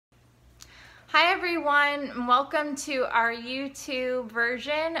Hi everyone, and welcome to our YouTube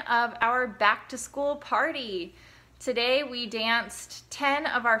version of our back to school party. Today we danced 10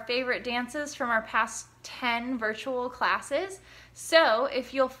 of our favorite dances from our past 10 virtual classes. So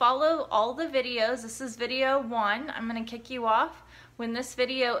if you'll follow all the videos, this is video 1, I'm going to kick you off. When this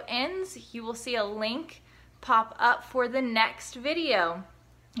video ends, you will see a link pop up for the next video.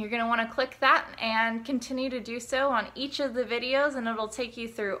 You're going to want to click that and continue to do so on each of the videos, and it'll take you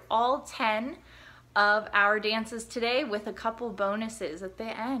through all 10 of our dances today with a couple bonuses at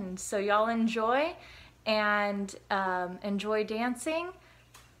the end. So y'all enjoy and enjoy dancing,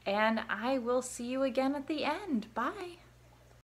 and I will see you again at the end. Bye.